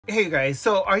Hey guys,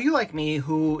 so are you like me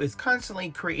who is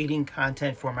constantly creating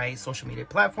content for my social media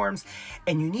platforms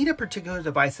and you need a particular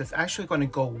device that's actually going to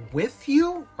go with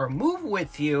you or move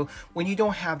with you when you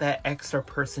don't have that extra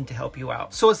person to help you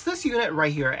out? So it's this unit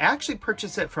right here. I actually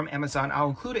purchased it from Amazon. I'll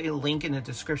include a link in the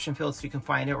description field so you can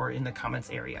find it or in the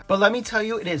comments area. But let me tell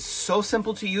you, it is so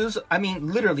simple to use. I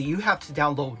mean, literally, you have to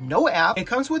download no app. It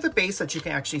comes with a base that you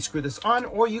can actually screw this on,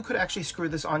 or you could actually screw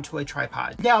this onto a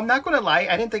tripod. Now, I'm not going to lie.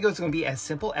 I didn't think it was going to be as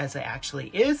simple as it actually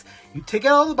is. You take it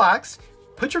out of the box,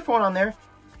 put your phone on there,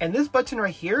 and this button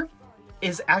right here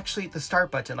is actually the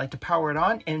start button, like to power it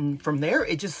on, and from there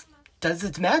it just does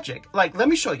its magic. Like, let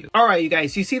me show you. All right, you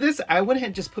guys, you see this? I went ahead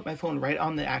and just put my phone right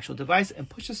on the actual device and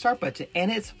push the start button, and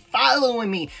it's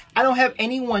following me. I don't have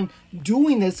anyone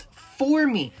doing this for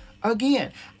me.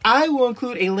 Again, I will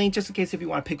include a link just in case if you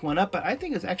want to pick one up, but I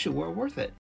think it's actually well worth it.